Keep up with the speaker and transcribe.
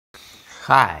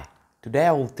Hi, today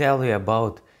I will tell you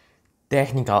about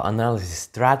technical analysis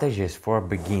strategies for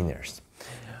beginners.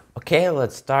 Okay,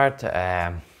 let's start.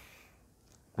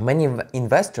 Many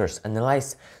investors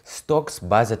analyze stocks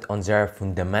based on their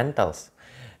fundamentals,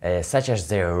 such as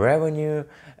their revenue,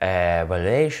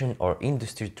 valuation, or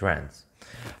industry trends.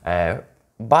 Uh,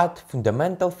 but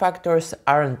fundamental factors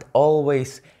aren't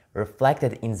always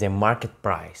reflected in the market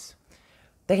price.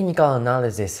 Technical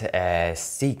analysis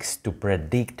seeks to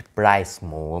predict price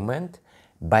movement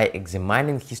by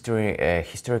examining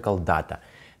historical data,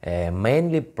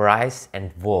 mainly price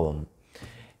and volume.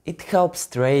 It helps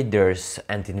traders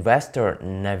and investors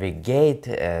navigate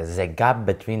the gap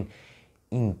between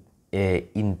in,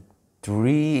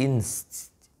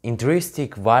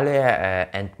 intrinsic value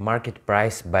and market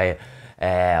price by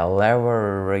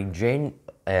leveraging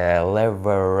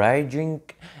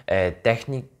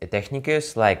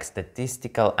techniques like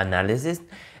statistical analysis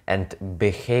and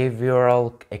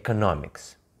behavioral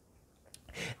economics.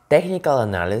 Technical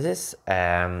analysis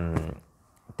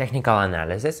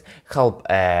help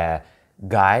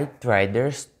guide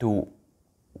traders to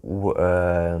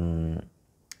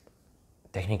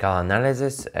technical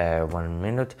analysis 1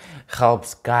 minute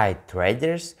helps guide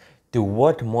traders to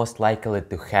what most likely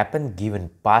to happen given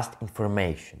past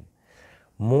information.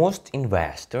 Most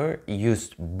investors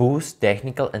use both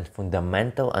technical and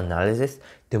fundamental analysis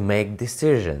to make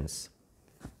decisions.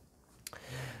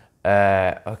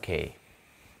 Okay.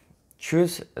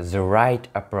 Choose the right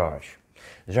approach.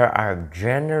 There are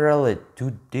generally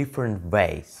two different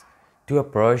ways to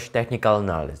approach technical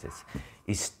analysis.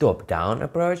 Is top-down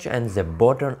approach and the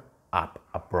bottom-up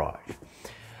approach.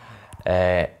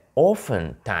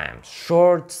 Oftentimes,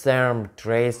 short-term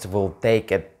trades will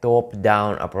take a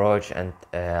top-down approach and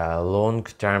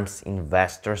long-term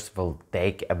investors will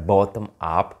take a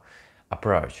bottom-up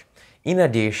approach. In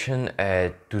addition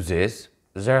to this,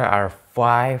 there are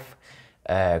 5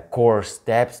 core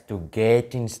steps to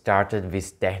getting started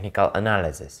with technical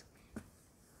analysis.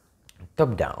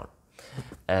 Top-down.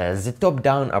 The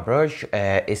top-down approach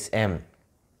is a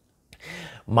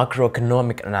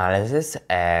macroeconomic analysis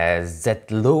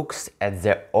that looks at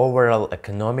the overall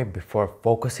economy before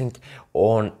focusing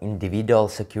on individual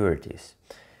securities.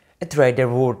 A trader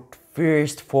would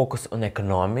first focus on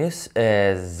economies,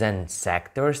 then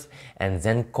sectors, and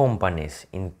then companies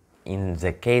in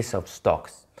the case of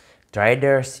stocks.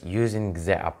 Traders using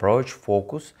the approach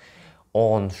focus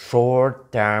on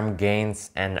short-term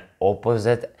gains and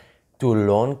opposite to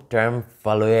long-term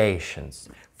valuations.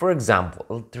 For example,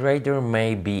 a trader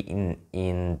may be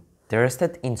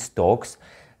interested in stocks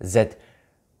that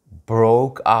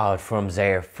broke out from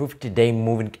their 50-day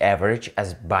moving average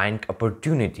as buying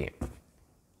opportunity.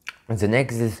 The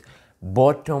next is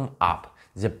bottom-up.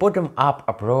 The bottom-up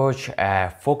approach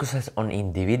focuses on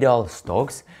individual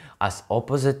stocks as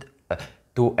opposite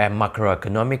to a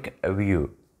macroeconomic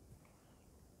view.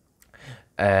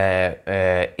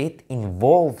 It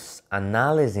involves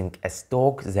analyzing a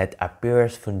stock that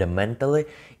appears fundamentally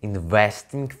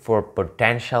investing for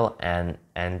potential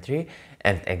entry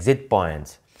and exit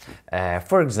points.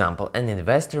 For example, an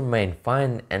investor may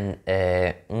find an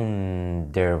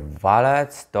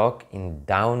undervalued stock in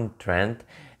downtrend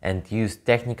and use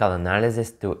technical analysis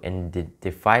to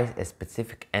identify a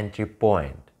specific entry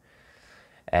point.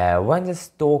 When the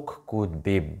stock could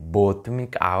be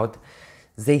bottoming out,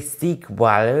 they seek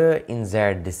value in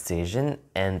their decision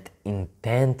and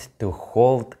intend to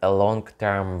hold a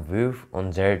long-term view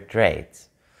on their trades.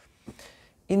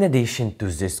 In addition to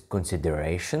these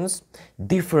considerations,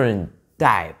 different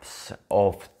types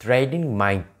of trading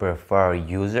might prefer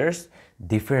users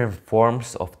different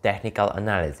forms of technical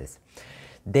analysis.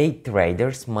 Day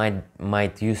traders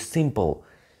might use simple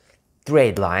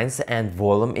trade lines and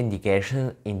volume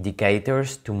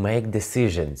indicators to make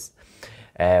decisions,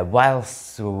 while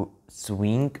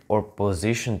swing or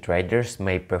position traders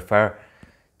may prefer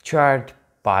chart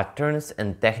patterns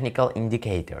and technical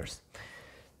indicators.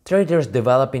 Traders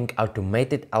developing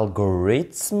automated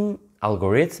algorithm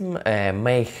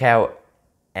may have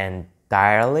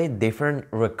entirely different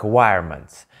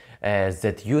requirements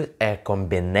that use a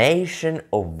combination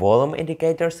of volume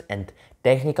indicators and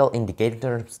technical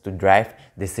indicators to drive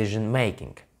decision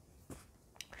making.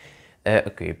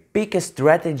 Okay, pick a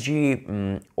strategy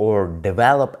or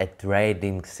develop a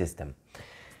trading system.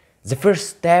 The first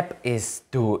step is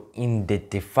to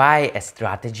identify a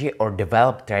strategy or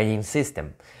develop trading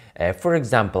system. For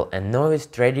example, a novice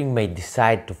trading may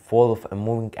decide to follow a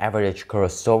moving average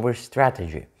crossover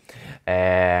strategy,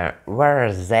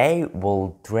 where they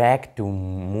will track two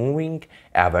moving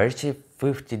averages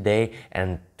 50-day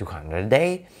and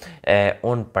 200-day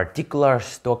on particular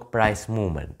stock price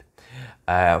movement.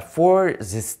 For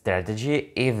this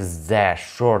strategy, if the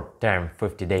short-term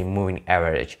 50-day moving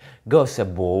average goes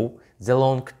above the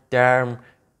long-term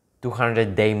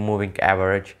 200-day moving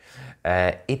average,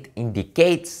 it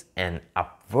indicates an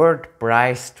upward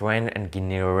price trend and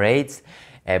generates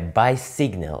a buy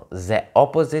signal. The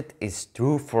opposite is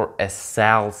true for a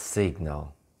sell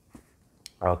signal.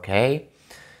 Okay?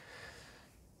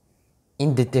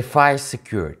 Identify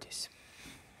securities.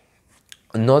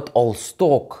 Not all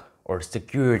stock or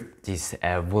securities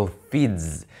will fit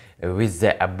with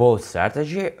the above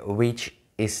strategy, which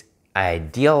is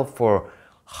ideal for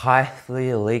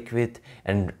highly liquid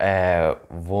and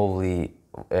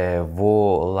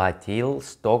volatile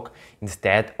stock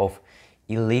instead of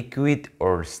illiquid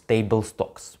or stable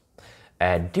stocks.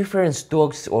 Different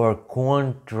stocks or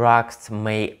contracts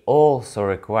may also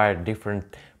require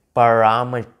different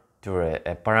parameter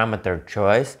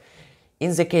choice.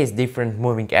 In the case, different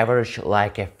moving average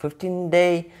like a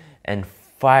 15-day and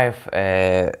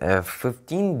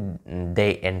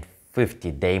 15-day and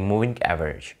 50-day moving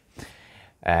average.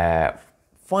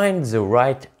 Find the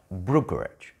right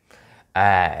brokerage.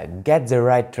 Get the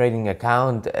right trading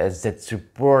account that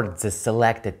supports the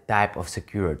selected type of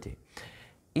security,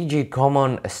 e.g.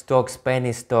 common stocks,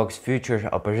 penny stocks, futures,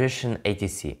 opposition,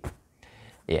 etc.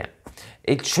 Yeah.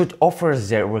 It should offer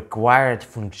the required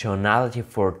functionality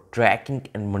for tracking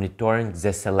and monitoring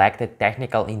the selected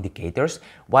technical indicators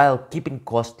while keeping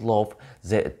costs low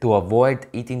to avoid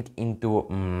eating into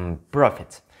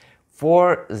profits.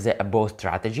 For the above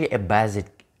strategy, a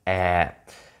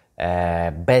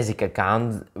basic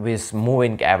account with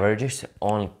moving averages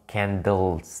on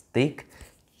candlestick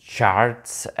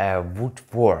charts would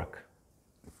work.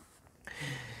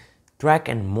 Track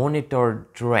and monitor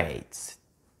trades.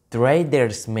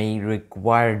 Traders may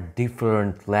require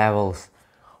different levels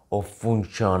of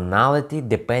functionality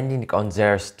depending on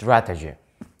their strategy.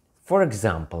 For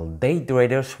example, day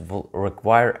traders will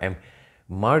require a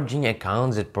margin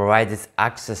account that provides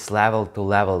access level to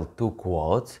level 2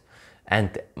 quotes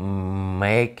and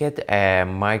make it a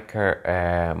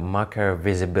marker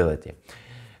visibility.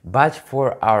 But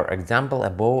for our example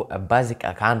above, a basic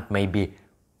account may be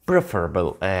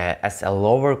preferable as a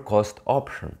lower cost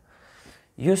option.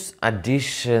 You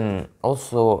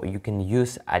can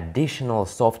use additional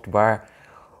software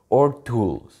or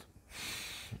tools.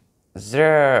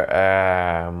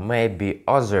 There may be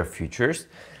other features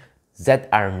that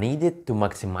are needed to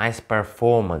maximize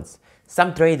performance.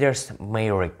 Some traders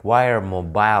may require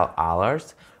mobile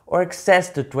alerts or access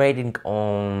to trading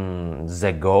on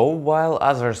the go, while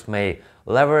others may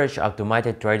leverage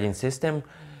automated trading system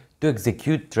to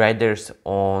execute traders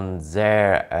on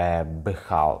their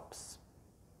behalf.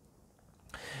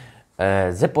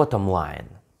 The bottom line.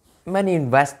 Many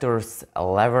investors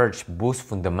leverage both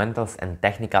fundamentals and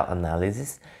technical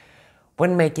analysis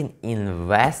when making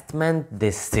investment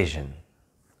decisions.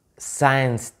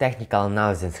 Science technical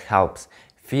analysis helps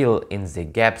fill in the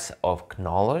gaps of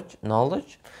knowledge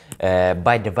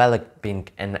by developing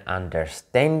an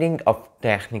understanding of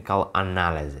technical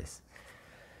analysis.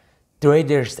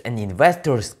 Traders and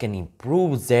investors can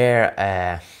improve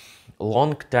their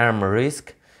long-term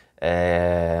risk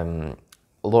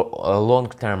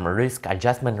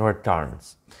adjustment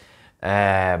returns.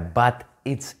 But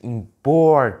it's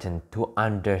important to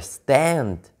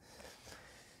understand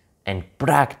and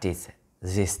practice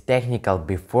this technical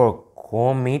before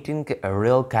committing a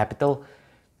real capital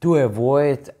to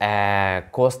avoid a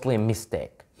costly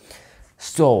mistake.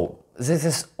 So this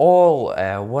is all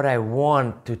what I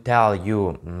want to tell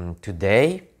you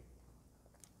today.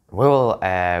 We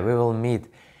will meet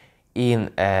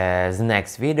in the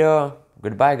next video.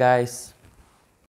 Goodbye, guys.